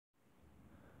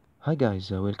Hi guys,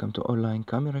 welcome to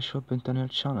OnlineCameraShop.NL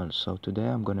channel. So today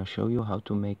I'm gonna show you how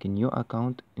to make a new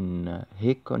account in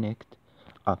Hikconnect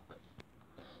app.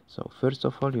 So first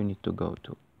of all, you need to go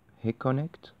to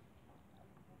Hikconnect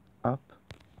app.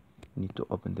 You need to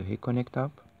open the Hikconnect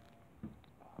app.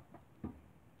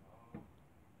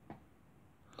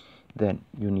 Then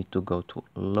you need to go to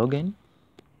Login.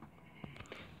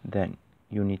 Then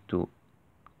you need to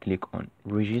click on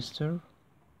Register.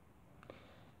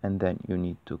 And then you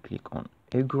need to click on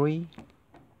Agree.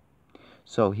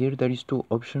 So here there is two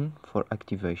options for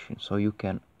activation. So you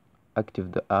can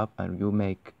active the app and you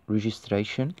make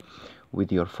registration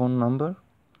with your phone number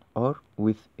or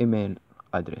with email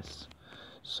address.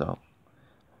 So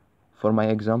for my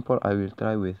example, I will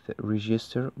try with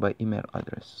register by email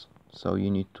address. So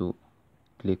you need to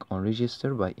click on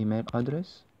register by email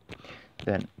address.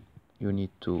 Then you need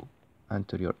to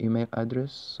enter your email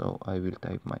address. So I will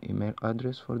type my email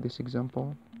address for this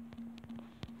example.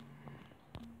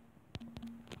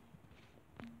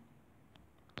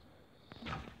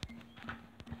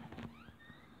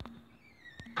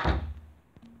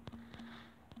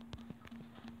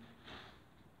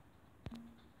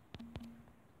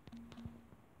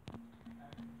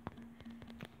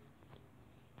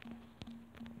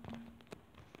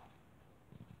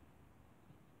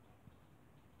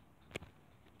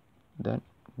 Then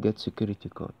get security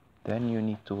code. Then you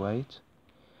need to wait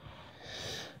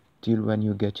till when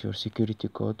you get your security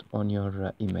code on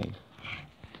your email.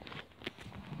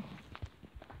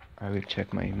 I will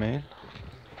check my email.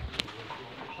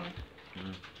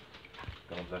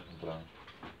 Kan het weggebruiken.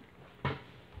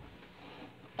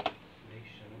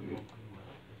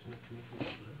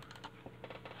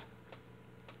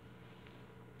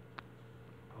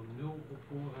 Al 0 op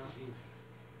voorraad in.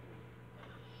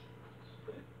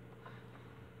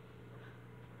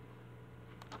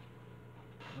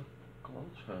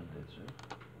 Klootschuim dit zeg.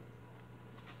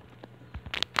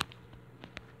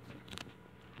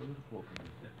 Dan doen we 400.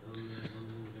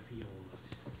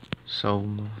 So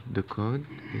the code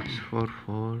is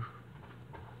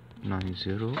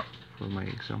 4490 for my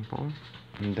example,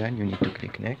 and then you need to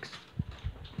click next.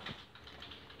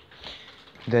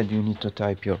 Then you need to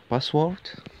type your password.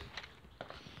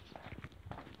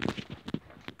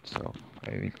 So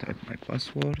I will type my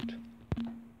password.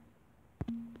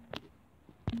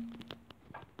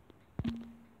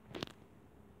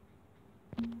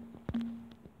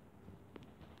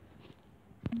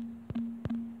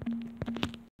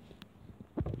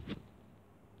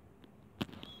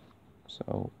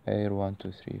 So air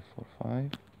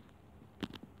 12345,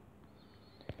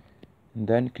 and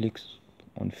then clicks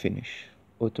on finish.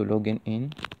 Auto login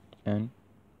in, and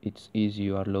it's easy,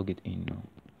 you are logged in now.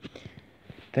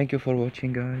 Thank you for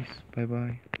watching guys. Bye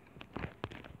bye.